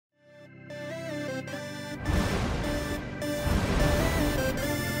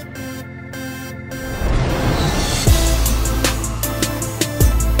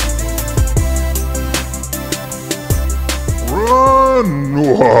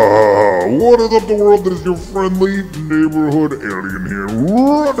What is up, the world? This is your friendly neighborhood alien here.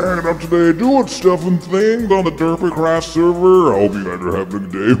 We're hanging out today, doing stuff and things on the Durpycraft server. I hope you guys are having a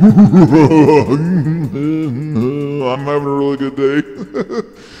good day. I'm having a really good day.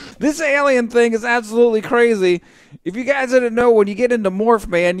 This alien thing is absolutely crazy. If you guys didn't know, when you get into Morph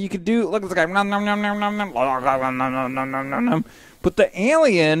Man, you can do, look, it's like nom nom nom nom nom nom nom nom nom nom. But the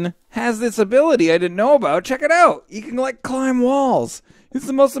alien has this ability I didn't know about. Check it out. You can like climb walls. It's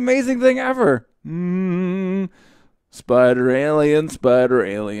the most amazing thing ever. Spider alien,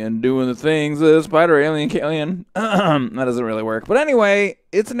 doing the things a spider alien can. That doesn't really work. But anyway,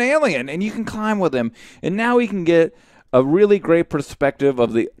 it's an alien, and you can climb with him. And now we can get a really great perspective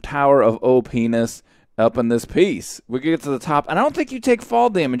of the Tower of O Penis up in this piece. We get to the top, and I don't think you take fall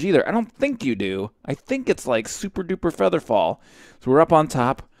damage either. I don't think you do. I think it's like super duper feather fall. So we're up on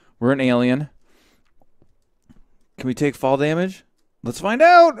top. We're an alien. Can we take fall damage? Let's find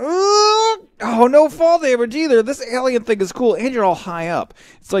out. Ooh! Oh, no fall damage either. This alien thing is cool, and you're all high up.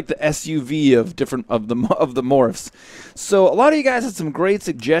 It's like the SUV of different of the morphs. So a lot of you guys had some great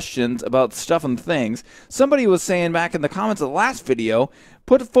suggestions about stuff and things. Somebody was saying back in the comments of the last video,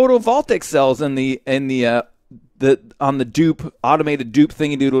 put photovoltaic cells on the dupe automated dupe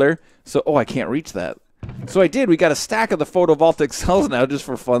thingy doodler. So I can't reach that. So I did. We got a stack of the photovoltaic cells now just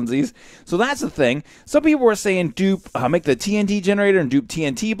for funsies. So that's the thing. Some people were saying dupe, make the TNT generator and dupe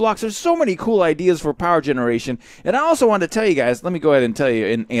TNT blocks. There's so many cool ideas for power generation. And I also wanted to tell you guys, let me go ahead and tell you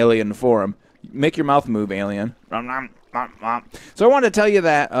in alien form. Make your mouth move, alien. So I wanted to tell you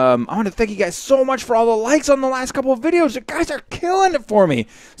that I want to thank you guys so much for all the likes on the last couple of videos. You guys are killing it for me.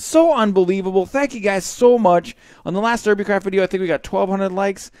 So unbelievable. Thank you guys so much. On the last Durpycraft video, I think we got 1,200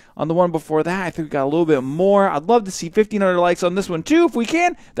 likes. On the one before that, I think we got a little bit more. I'd love to see 1,500 likes on this one too if we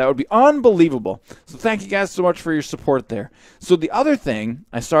can. That would be unbelievable. So thank you guys so much for your support there. So the other thing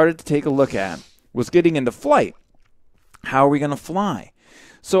I started to take a look at was getting into flight. How are we going to fly?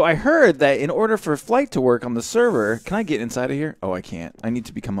 So I heard that in order for flight to work on the server, can I get inside of here? Oh, I can't. I need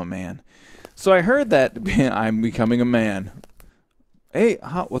to become a man. So I heard that I'm becoming a man. Hey,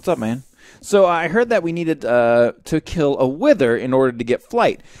 what's up, man? So I heard that we needed to kill a wither in order to get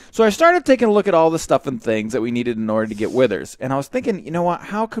flight. So I started taking a look at all the stuff and things that we needed in order to get withers. And I was thinking, you know what?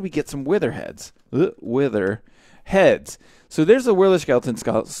 How could we get some wither heads? Wither heads. So there's a wither skeleton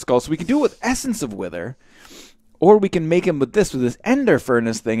skull. So we can do it with essence of wither. Or we can make them with this ender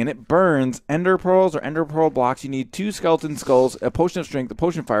furnace thing, and it burns ender pearls or ender pearl blocks. You need 2 skeleton skulls, a potion of strength, a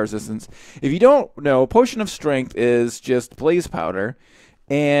potion of fire resistance. If you don't know, potion of strength is just blaze powder,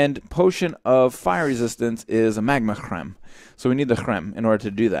 and potion of fire resistance is a magma creme. So we need the creme in order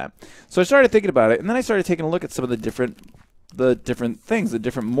to do that. So I started thinking about it, and then I started taking a look at some of the different things, the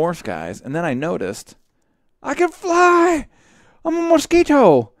different morph guys, and then I noticed I can fly. I'm a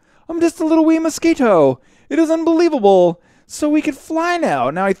mosquito. I'm just a little wee mosquito. It is unbelievable. So we can fly now.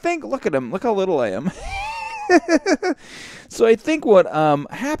 Now I think, look at him. Look how little I am. So I think what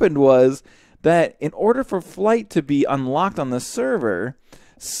happened was that in order for flight to be unlocked on the server,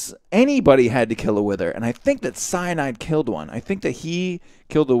 anybody had to kill a wither. And I think that Cyanide killed one. I think that he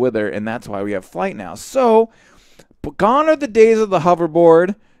killed a wither, and that's why we have flight now. So gone are the days of the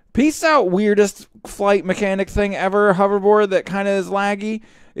hoverboard. Peace out, weirdest flight mechanic thing ever, hoverboard that kind of is laggy.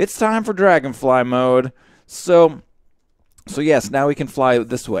 It's time for dragonfly mode. So yes, now we can fly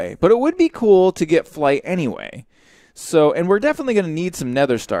this way. But it would be cool to get flight anyway. So, and we're definitely going to need some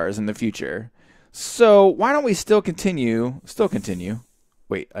nether stars in the future. So why don't we still continue?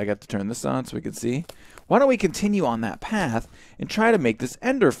 Wait, I got to turn this on so we can see. Why don't we continue on that path and try to make this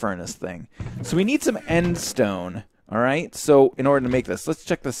ender furnace thing? So we need some end stone. All right. So in order to make this, let's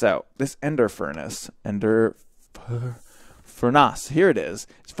check this out. This ender furnace, furnace. Here it is.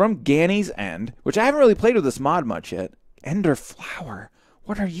 It's from Ganny's End, which I haven't really played with this mod much yet. Ender flower.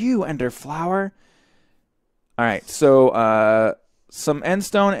 What are you, Ender flower? All right, so some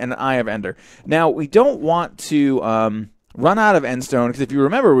endstone and an eye of ender. Now we don't want to run out of endstone because if you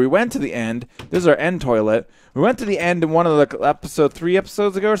remember, we went to the end. This is our end toilet. We went to the end in one of the 3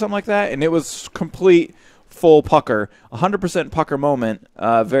 episodes ago or something like that, and it was complete full pucker, 100% pucker moment.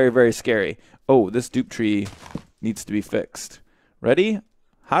 Very, very scary. Oh, this dupe tree needs to be fixed. Ready?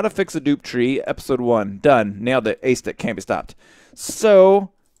 How to fix a dupe tree, episode 1. Done. Nailed it. Aced it. Can't be stopped.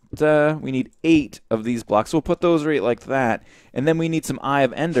 So we need 8 of these blocks. We'll put those right like that. And then we need some Eye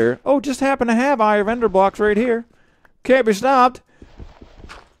of Ender. Oh, just happen to have Eye of Ender blocks right here. Can't be stopped.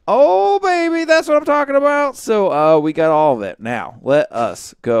 Oh, baby. That's what I'm talking about. So we got all of it. Now, let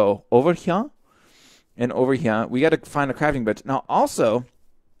us go over here and over here. We got to find a crafting bench. Now, also,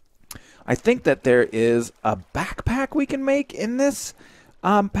 I think that there is a backpack we can make in this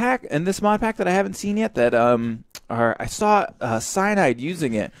pack and this mod pack that I haven't seen yet that I saw Cyanide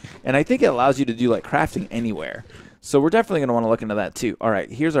using it, and I think it allows you to do like crafting anywhere. So we're definitely going to want to look into that too. All right,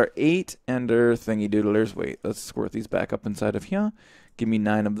 here's our 8 ender thingy doodlers. Wait, let's squirt these back up inside of here. Give me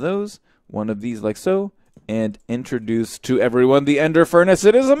 9 of those, 1 of these like so, and introduce to everyone the ender furnace.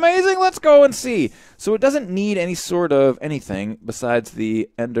 It is amazing. Let's go and see. So it doesn't need any sort of anything besides the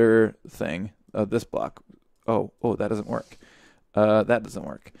ender thing of this block. Oh, that doesn't work. That doesn't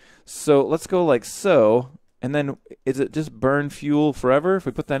work. So let's go like so, and then is it just burn fuel forever if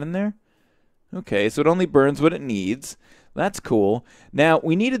we put that in there? Okay, so it only burns what it needs. That's cool. Now,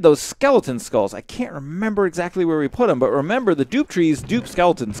 we needed those skeleton skulls. I can't remember exactly where we put them, but remember, the dupe trees dupe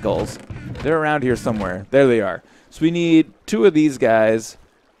skeleton skulls. They're around here somewhere. There they are. So we need 2 of these guys.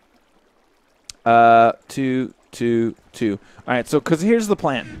 2. All right, so because here's the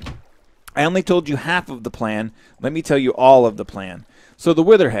plan. I only told you half of the plan. Let me tell you all of the plan. So the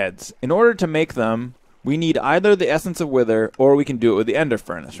wither heads, in order to make them, we need either the essence of wither or we can do it with the ender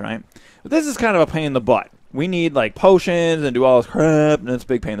furnace, right? But this is kind of a pain in the butt. We need like potions and do all this crap, and it's a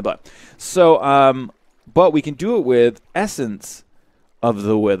big pain in the butt. So, but we can do it with essence of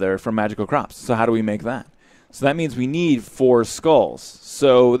the wither from magical crops. So how do we make that? So that means we need 4 skulls.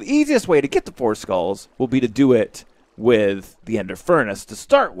 So the easiest way to get the 4 skulls will be to do it with the ender furnace to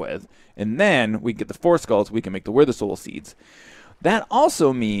start with, and then we get the 4 skulls, we can make the wither soul seeds. That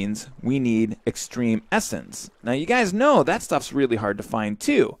also means we need extreme essence. Now you guys know that stuff's really hard to find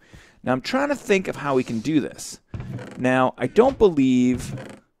too. Now I'm trying to think of how we can do this. Now I don't believe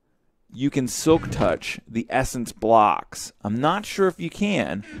you can silk touch the essence blocks. I'm not sure if you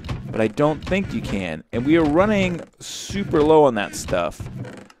can, but I don't think you can. And we are running super low on that stuff.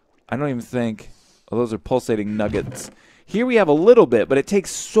 I don't even think, oh, those are pulsating nuggets. Here we have a little bit, but it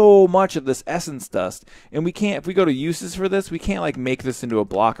takes so much of this essence dust. And we can't, if we go to uses for this, we can't like make this into a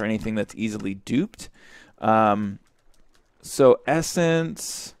block or anything that's easily duped. So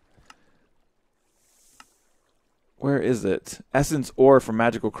essence, where is it? Essence ore from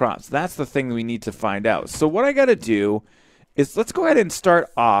magical crops. That's the thing that we need to find out. So what I got to do is let's go ahead and start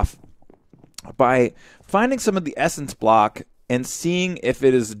off by finding some of the essence block and seeing if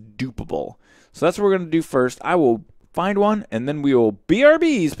it is dupable. So that's what we're going to do first. I will find one, and then we will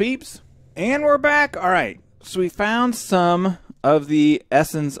BRBs, peeps. And we're back. All right. So we found some of the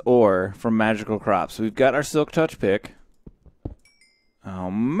essence ore from magical crops. We've got our silk touch pick.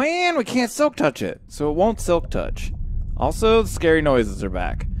 Oh, man, we can't silk touch it. So it won't silk touch. Also, the scary noises are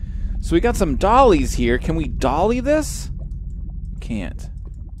back. So we got some dollies here. Can we dolly this? Can't.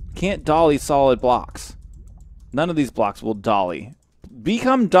 Can't dolly solid blocks. None of these blocks will dolly.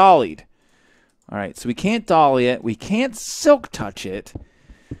 Become dollied. All right, so we can't dolly it. We can't silk touch it.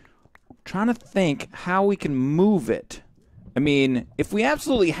 I'm trying to think how we can move it. I mean, if we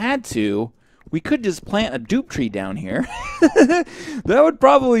absolutely had to, we could just plant a dupe tree down here. That would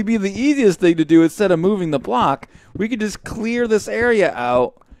probably be the easiest thing to do instead of moving the block. We could just clear this area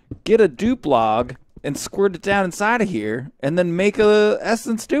out, get a dupe log, and squirt it down inside of here, and then make a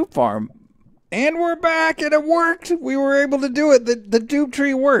essence dupe farm. And we're back, and it worked. We were able to do it. The dupe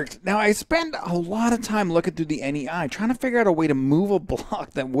tree worked. Now, I spent a lot of time looking through the NEI, trying to figure out a way to move a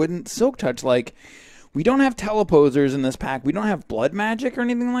block that wouldn't silk touch. Like, we don't have teleposers in this pack. We don't have blood magic or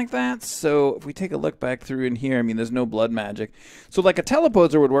anything like that. So if we take a look back through in here, I mean, there's no blood magic. So like a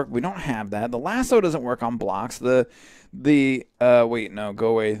teleposer would work. We don't have that. The lasso doesn't work on blocks. Wait, no, go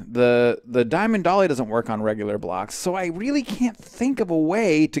away. The diamond dolly doesn't work on regular blocks. So I really can't think of a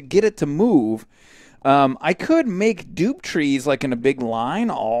way to get it to move. I could make dupe trees like in a big line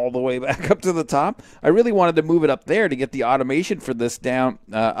all the way back up to the top. I really wanted to move it up there to get the automation for this down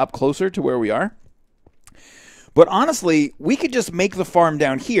up closer to where we are. But honestly, we could just make the farm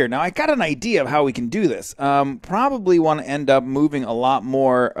down here. Now, I got an idea of how we can do this. Probably want to end up moving a lot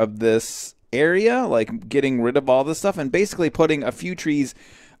more of this area, like getting rid of all this stuff and basically putting a few trees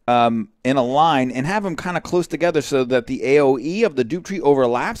in a line and have them kind of close together so that the AoE of the dupe tree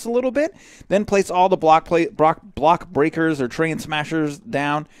overlaps a little bit. Then place all the block breakers or train smashers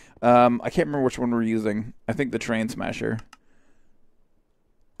down. I can't remember which one we're using. I think the train smasher.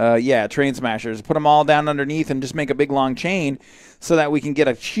 Yeah, train smashers. Put them all down underneath and just make a big long chain so that we can get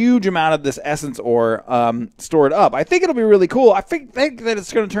a huge amount of this essence ore stored up. I think it'll be really cool. I think that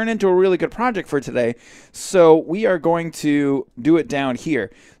it's going to turn into a really good project for today. So we are going to do it down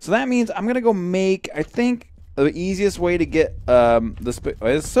here. So that means I'm going to go make, I think, the easiest way to get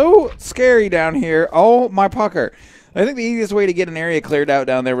it's so scary down here. Oh, my pucker. I think the easiest way to get an area cleared out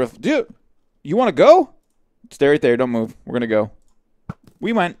down there with, dude, you want to go? Stay right there. Don't move. We're going to go.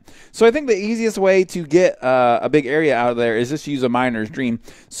 we went. So I think the easiest way to get a big area out of there is just use a miner's dream.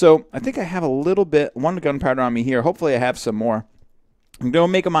 So I think I have a little bit, one gunpowder on me here. Hopefully I have some more. I'm going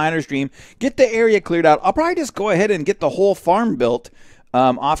to make a miner's dream, get the area cleared out. I'll probably just go ahead and get the whole farm built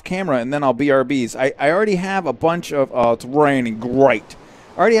off camera, and then I'll BRBs. I already have a bunch of, oh, it's raining, great.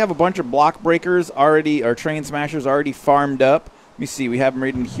 I already have a bunch of block breakers already, or train smashers already farmed up. Let me see, we have them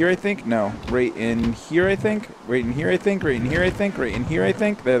right in here, I think. No, right in here, I think. Right in here, I think. Right in here, I think. Right in here, I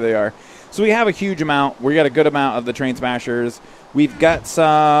think. There they are. So we have a huge amount. We got a good amount of the train smashers. We've got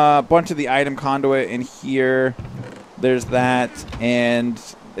a bunch of the item conduit in here. There's that, and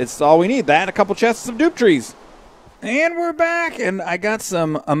it's all we need. That, a couple chests of dupe trees. And we're back, and I got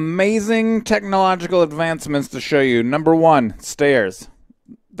some amazing technological advancements to show you. Number one, stairs.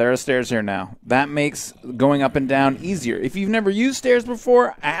 There are stairs here now. That makes going up and down easier. If you've never used stairs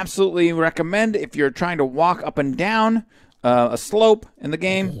before, I absolutely recommend, if you're trying to walk up and down a slope in the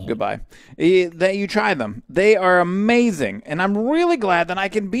game, goodbye, that you try them. They are amazing, and I'm really glad that I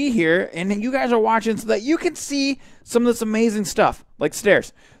can be here and you guys are watching so that you can see some of this amazing stuff, like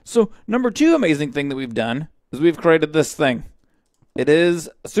stairs. So number two amazing thing that we've done is we've created this thing. It is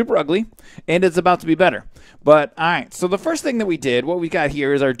super ugly, and it's about to be better. But, all right, so the first thing that we did, what we got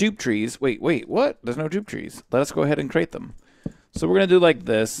here is our dupe trees. Wait, what? There's no dupe trees. Let us go ahead and create them. So we're going to do like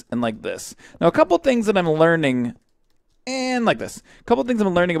this and like this. Now, a couple things that I'm learning, and like this. A couple things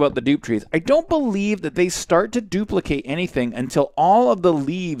I'm learning about the dupe trees. I don't believe that they start to duplicate anything until all of the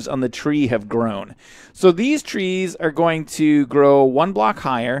leaves on the tree have grown. So these trees are going to grow one block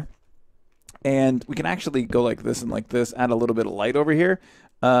higher. And we can actually go like this and like this, add a little bit of light over here.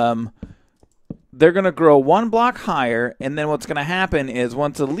 They're going to grow one block higher, and then what's going to happen is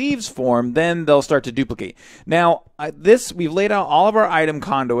once the leaves form, then they'll start to duplicate. Now, we've laid out all of our item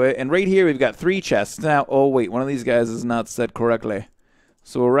conduit, and right here we've got 3 chests. Now, oh wait, one of these guys is not set correctly.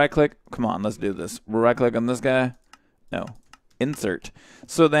 So we'll right-click. Come on, let's do this. We'll right-click on this guy. No. Insert.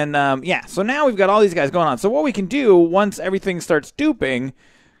 So then, yeah, so now we've got all these guys going on. So what we can do once everything starts duping,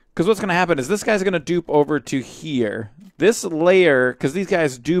 because what's going to happen is this guy's going to dupe over to here. This layer, because these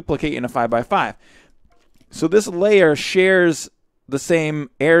guys duplicate in a 5x5. So this layer shares the same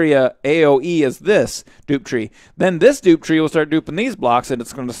area AOE as this dupe tree. Then this dupe tree will start duping these blocks, and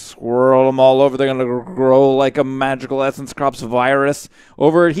it's going to swirl them all over. They're going to grow like a magical essence crops virus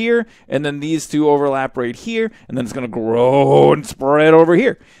over here, and then these two overlap right here, and then it's going to grow and spread over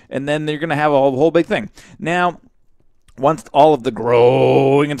here. And then you're going to have a whole big thing. Now, once all of the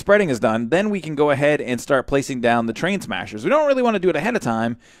growing and spreading is done, then we can go ahead and start placing down the train smashers. We don't really want to do it ahead of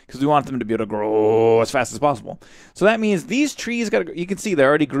time because we want them to be able to grow as fast as possible. So that means these trees, you can see they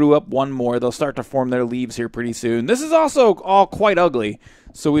already grew up one more. They'll start to form their leaves here pretty soon. This is also all quite ugly,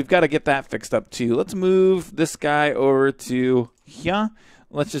 so we've got to get that fixed up too. Let's move this guy over to here.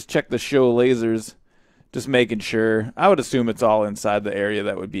 Let's just check the show lasers, just making sure. I would assume it's all inside the area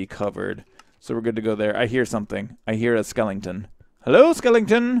that would be covered. So we're good to go there. I hear something. I hear a skeleton. Hello,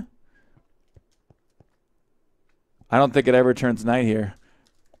 skeleton. I don't think it ever turns night here.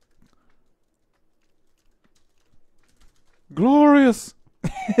 Glorious.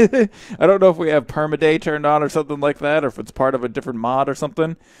 I don't know if we have permaday turned on or something like that, or if it's part of a different mod or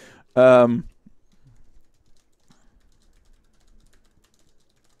something.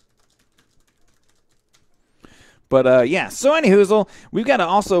 But, yeah, so anyhoozle, we've got to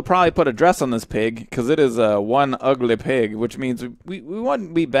also probably put a dress on this pig, because it is one ugly pig, which means we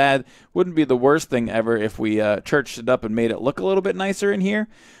wouldn't be bad, wouldn't be the worst thing ever if we churched it up and made it look a little bit nicer in here.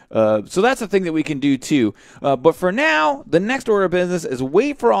 So that's a thing that we can do, too. But for now, the next order of business is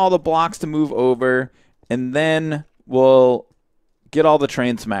wait for all the blocks to move over, and then we'll get all the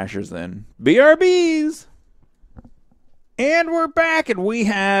train smashers in. BRBs! And we're back, and we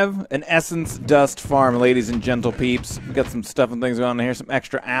have an essence dust farm, ladies and gentle peeps. We've got some stuff and things going on here, some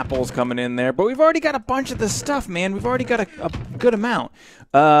extra apples coming in there. But we've already got a bunch of this stuff, man. We've already got a good amount.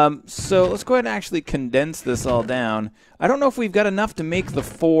 So let's go ahead and actually condense this all down. I don't know if we've got enough to make the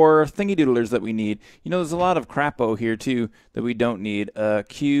 4 thingy-doodlers that we need. You know, there's a lot of crapo here, too, that we don't need.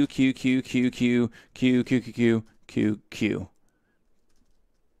 Q, Q, Q, Q, Q, Q, Q, Q, Q, Q, Q,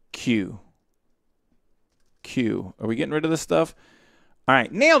 Q. Q. Are we getting rid of this stuff? All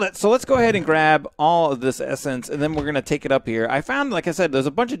right, nailed it. So let's go ahead and grab all of this essence, and then we're going to take it up here. I found, like I said, there's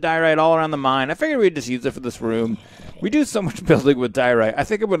a bunch of diorite all around the mine. I figured we'd just use it for this room. We do so much building with diorite. I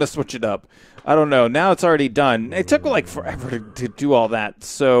think I'm going to switch it up. I don't know. Now it's already done. It took like forever to do all that,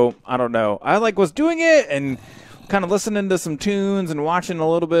 so I don't know. I was doing it and kind of listening to some tunes and watching a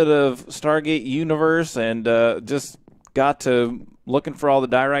little bit of Stargate Universe, and just got to looking for all the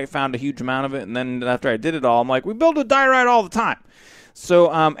diorite, found a huge amount of it, and then after I did it all, I'm like, we build with diorite all the time. So,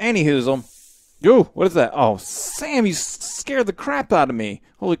 anywhoozle. Ooh, what is that? Oh, Sam, you scared the crap out of me.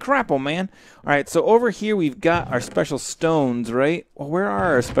 Holy crap, oh man. All right, so over here we've got our special stones, right? Well, where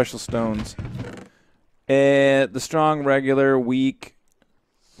are our special stones? The strong, regular, weak.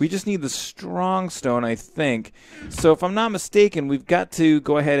 We just need the strong stone, I think. So if I'm not mistaken, we've got to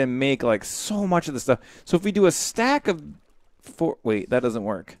go ahead and make like so much of the stuff. So if we do a stack of four, wait, that doesn't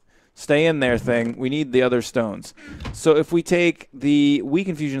work. Stay in there thing. We need the other stones. So if we take the weak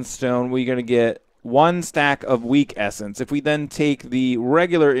infusion stone, we're going to get 1 stack of weak essence. If we then take the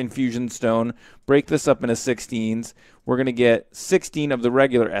regular infusion stone, break this up into 16s, we're going to get 16 of the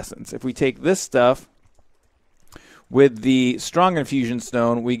regular essence. If we take this stuff with the strong infusion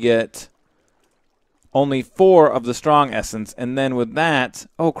stone, we get only 4 of the strong essence. And then with that,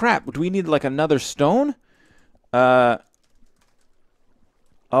 oh crap, do we need like another stone?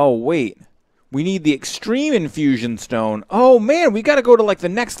 Oh, wait. We need the extreme infusion stone. Oh, man, we got to go to, like, the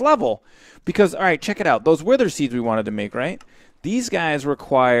next level. Because, all right, check it out. Those wither seeds we wanted to make, right? These guys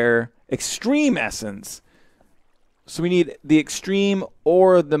require extreme essence. So we need the extreme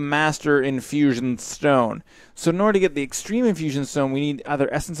or the master infusion stone. So in order to get the extreme infusion stone, we need either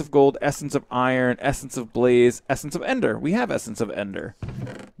essence of gold, essence of iron, essence of blaze, essence of ender. We have essence of ender.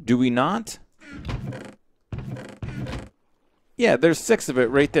 Do we not? Yeah, there's 6 of it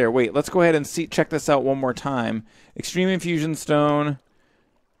right there. Wait, let's go ahead and check this out one more time. Extreme infusion stone,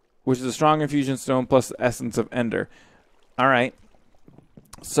 which is a strong infusion stone plus the essence of ender. All right.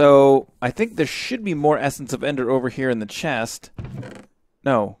 So I think there should be more essence of ender over here in the chest.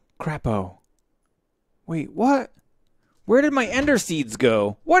 No, crapo. Wait, what? Where did my ender seeds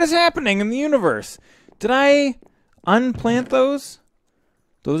go? What is happening in the universe? Did I unplant those?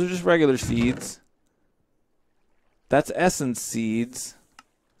 Those are just regular seeds. That's essence seeds.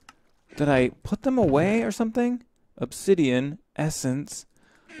 Did I put them away or something? Obsidian, essence.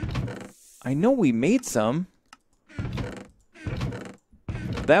 I know we made some.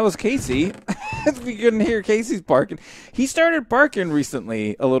 That was Casey. We couldn't hear Casey's barking. He started barking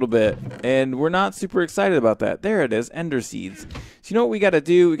recently a little bit, and we're not super excited about that. There it is, ender seeds. So you know what we got to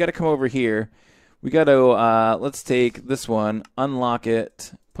do? We got to come over here. We got to, let's take this one, unlock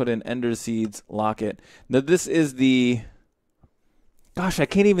it. Put in ender seeds, lock it. Now this is the, gosh, I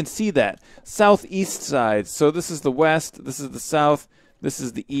can't even see that. Southeast side. So this is the west, this is the south, this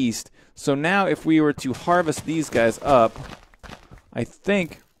is the east. So now if we were to harvest these guys up, I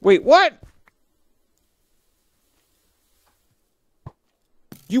think, wait, what?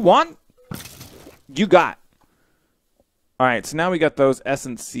 You want? You got. All right, so now we got those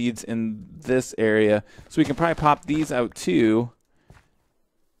essence seeds in this area. So we can probably pop these out too.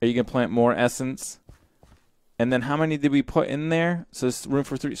 Are you going to plant more essence? And then how many did we put in there? So it's room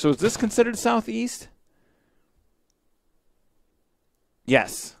for 3. So is this considered southeast?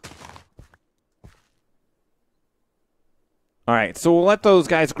 Yes. All right, so we'll let those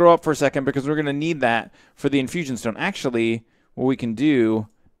guys grow up for a second because we're going to need that for the infusion stone. Actually, what we can do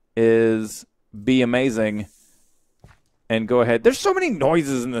is be amazing and go ahead. There's so many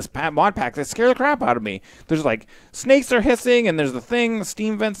noises in this mod pack that scare the crap out of me. There's like snakes are hissing, and there's the thing, a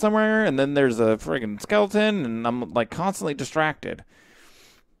steam vent somewhere, and then there's a friggin' skeleton, and I'm like constantly distracted.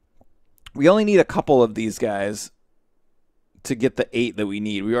 We only need a couple of these guys to get the 8 that we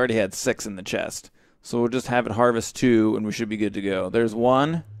need. We already had 6 in the chest. So we'll just have it harvest 2, and we should be good to go. There's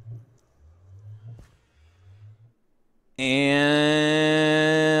 1.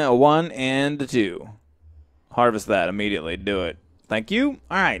 And a 1 and a 2. Harvest that immediately. Do it. Thank you.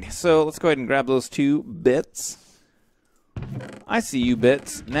 All right, so let's go ahead and grab those 2 bits. I see you,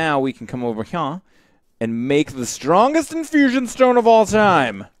 bits. Now we can come over here and make the strongest infusion stone of all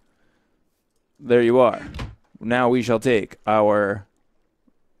time. There you are. Now we shall take our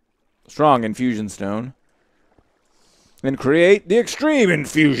strong infusion stone and create the extreme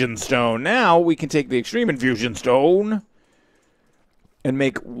infusion stone. Now we can take the extreme infusion stone and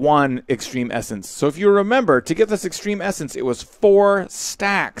make 1 extreme essence. So if you remember, to get this extreme essence, it was 4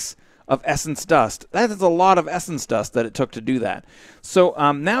 stacks of essence dust. That is a lot of essence dust that it took to do that. So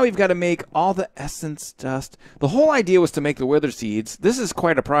now we've got to make all the essence dust. The whole idea was to make the wither seeds. This is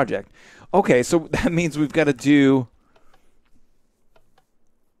quite a project. Okay, so that means we've got to do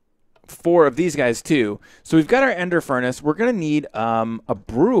 4 of these guys too. So we've got our ender furnace. We're going to need a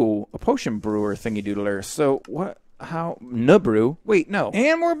potion brewer thingy doodler. So what? How? No brew. Wait, no.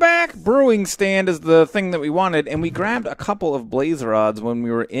 And we're back. Brewing stand is the thing that we wanted, and we grabbed a couple of blaze rods when we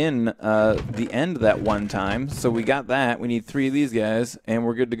were in the end that one time. So we got that. We need 3 of these guys, and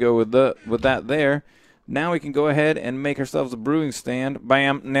we're good to go with that there. Now we can go ahead and make ourselves a brewing stand.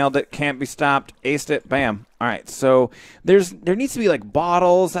 Bam, nailed it, can't be stopped, aced it, bam. All right, so there needs to be like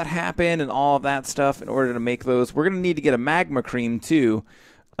bottles that happen and all of that stuff in order to make those. We're going to need to get a magma cream too.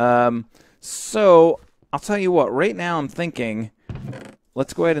 So I'll tell you what, right now I'm thinking,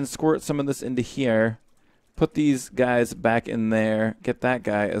 let's go ahead and squirt some of this into here. Put these guys back in there. Get that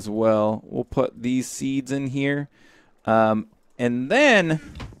guy as well. We'll put these seeds in here. And then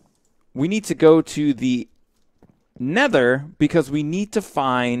we need to go to the Nether because we need to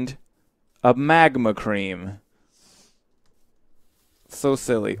find a magma cream. So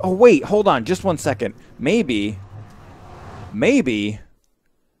silly. Oh, wait. Hold on. Just 1 second. Maybe.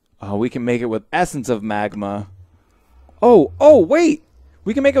 Oh, we can make it with essence of magma. Oh, wait.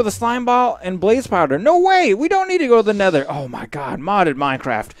 We can make it with a slime ball and blaze powder. No way! We don't need to go to the Nether. Oh my god, modded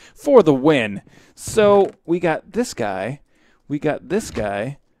Minecraft for the win. So we got this guy. We got this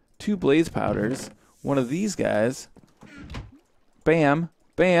guy. 2 blaze powders. One of these guys. Bam.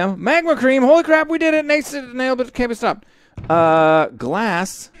 Bam. Magma cream. Holy crap, we did it. Nailed it. Can't be stopped.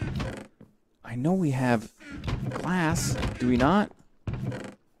 Glass. I know we have glass. Do we not?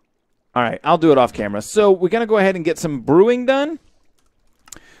 Alright, I'll do it off camera. So we're going to go ahead and get some brewing done.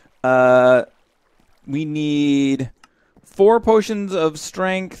 We need 4 potions of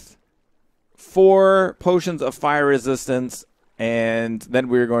strength, 4 potions of fire resistance, and then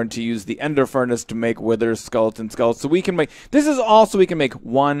we're going to use the ender furnace to make wither skeleton skulls. So we can make, this is all so we can make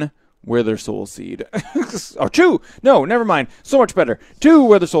 1 wither soul seed. Or 2! No, never mind. So much better. 2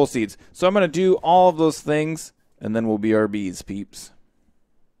 wither soul seeds. So I'm going to do all of those things, and then we'll be our bees, peeps.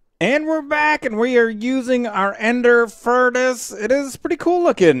 And we're back, and we are using our ender furnace. It is pretty cool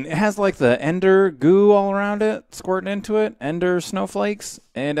looking. It has like the ender goo all around it, squirting into it, ender snowflakes,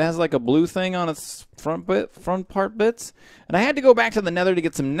 and it has like a blue thing on its front part bits. And I had to go back to the Nether to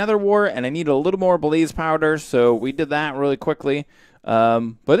get some nether wart, and I needed a little more blaze powder, so we did that really quickly.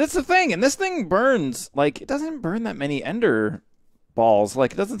 But it's the thing, and this thing burns like it doesn't burn that many ender balls.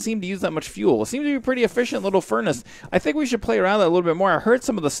 Like, it doesn't seem to use that much fuel. It seems to be a pretty efficient little furnace. I think we should play around with it a little bit more. I heard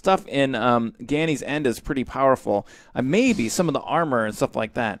some of the stuff in Ganny's End is pretty powerful. Maybe some of the armor and stuff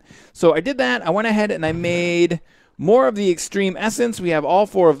like that. So I did that. I went ahead and I made more of the extreme essence. We have all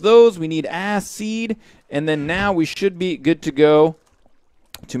 4 of those. We need ass seed, and then now we should be good to go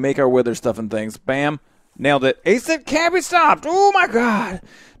to make our wither stuff and things. Bam. Nailed it. Ace it, can't be stopped. Oh my god.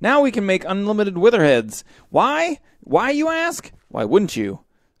 Now we can make unlimited wither heads. Why? Why, you ask? Why wouldn't you?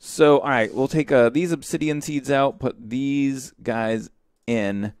 So, all right, we'll take these obsidian seeds out, put these guys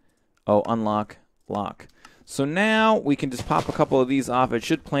in. Oh, unlock, lock. So now we can just pop a couple of these off. It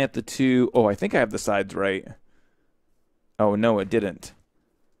should plant the 2. Oh, I think I have the sides right. Oh, no, it didn't.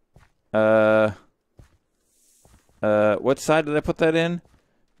 What side did I put that in?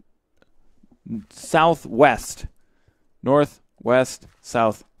 Southwest. Northwest,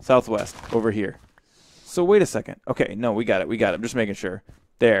 south, southwest, over here. So wait a second. Okay, no, we got it. We got it. I'm just making sure.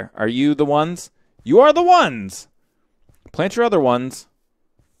 There. Are you the ones? You are the ones! Plant your other ones.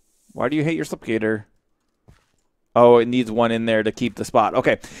 Why do you hate your sliplicator? Oh, it needs 1 in there to keep the spot.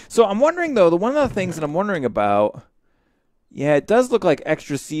 Okay. So I'm wondering, though, one of the things that I'm wondering about... Yeah, it does look like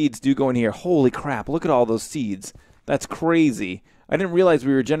extra seeds do go in here. Holy crap. Look at all those seeds. That's crazy. I didn't realize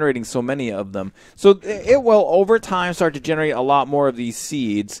we were generating so many of them. So it will, over time, start to generate a lot more of these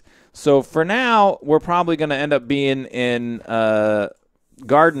seeds. So for now, we're probably going to end up being in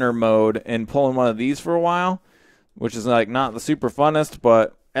gardener mode and pulling one of these for a while, which is like not the super funnest,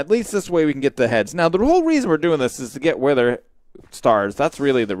 but at least this way we can get the heads. Now, the whole reason we're doing this is to get wither stars. That's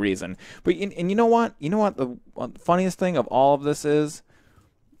really the reason. But and you know what? You know what the funniest thing of all of this is?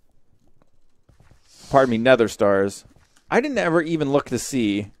 Pardon me, nether stars. I didn't ever even look to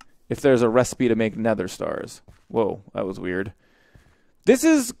see if there's a recipe to make nether stars. Whoa, that was weird. This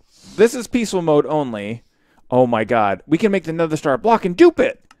is peaceful mode only. Oh my god. We can make the nether star block and dupe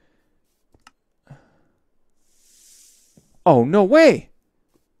it. Oh, no way.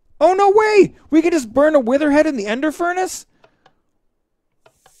 Oh, no way. We can just burn a wither head in the ender furnace?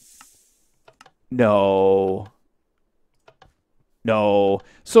 No. No.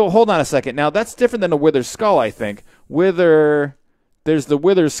 So, hold on a second. Now, that's different than a wither skull, I think. There's the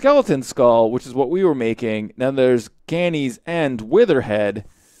wither skeleton skull, which is what we were making. Then there's Ganny's End wither head,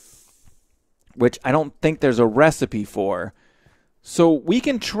 which I don't think there's a recipe for. So we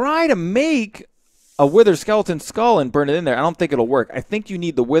can try to make a wither skeleton skull and burn it in there. I don't think it'll work. I think you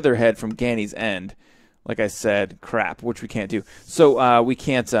need the wither head from Ganny's End. Like I said, crap, which we can't do. So we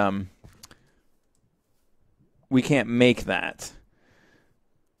can't make that.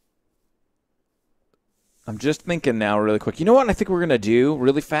 I'm just thinking now really quick. You know what I think we're going to do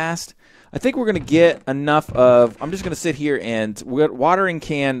really fast? I think we're going to get enough of... I'm just going to sit here and watering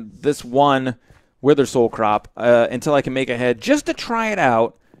can this one wither soul crop until I can make a head just to try it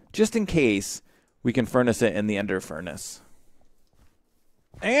out, just in case we can furnace it in the ender furnace.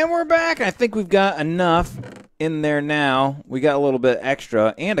 And we're back. I think we've got enough in there now. We got a little bit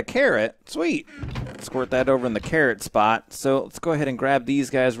extra and a carrot. Sweet. Squirt that over in the carrot spot. So let's go ahead and grab these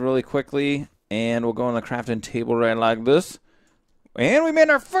guys really quickly. And we'll go on the crafting table right like this. And we made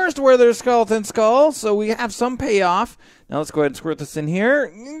our first wither skeleton skull. So we have some payoff. Now let's go ahead and squirt this in here.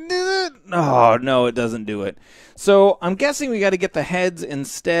 Oh, no, it doesn't do it. So I'm guessing we got to get the heads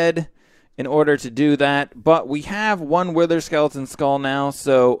instead in order to do that, but we have one wither skeleton skull now,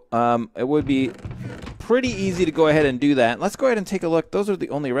 so it would be pretty easy to go ahead and do that. Let's go ahead and take a look. Those are the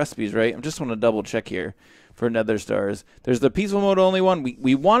only recipes, right? I just want to double check here for nether stars. There's the peaceful mode only one.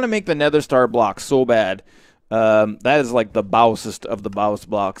 We want to make the nether star block so bad. That is like the bousest of the bouse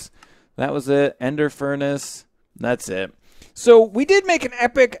blocks. That was it. Ender furnace. That's it. So we did make an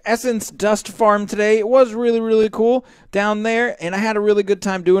epic essence dust farm today. It was really, really cool down there, and I had a really good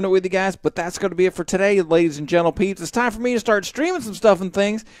time doing it with you guys, but that's going to be it for today, ladies and gentle peeps. It's time for me to start streaming some stuff and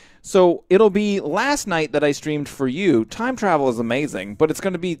things. So it'll be last night that I streamed for you. Time travel is amazing, but it's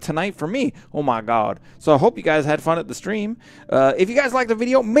going to be tonight for me. Oh my god. So I hope you guys had fun at the stream. If you guys liked the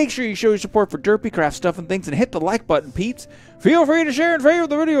video, make sure you show your support for Durpycraft stuff and things and hit the like button, peeps. Feel free to share and favorite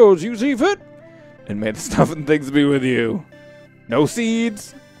the videos you see fit. And may the stuff and things be with you. No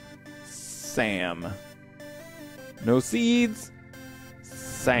seeds, Sam. No seeds,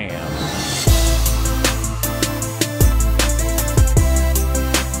 Sam.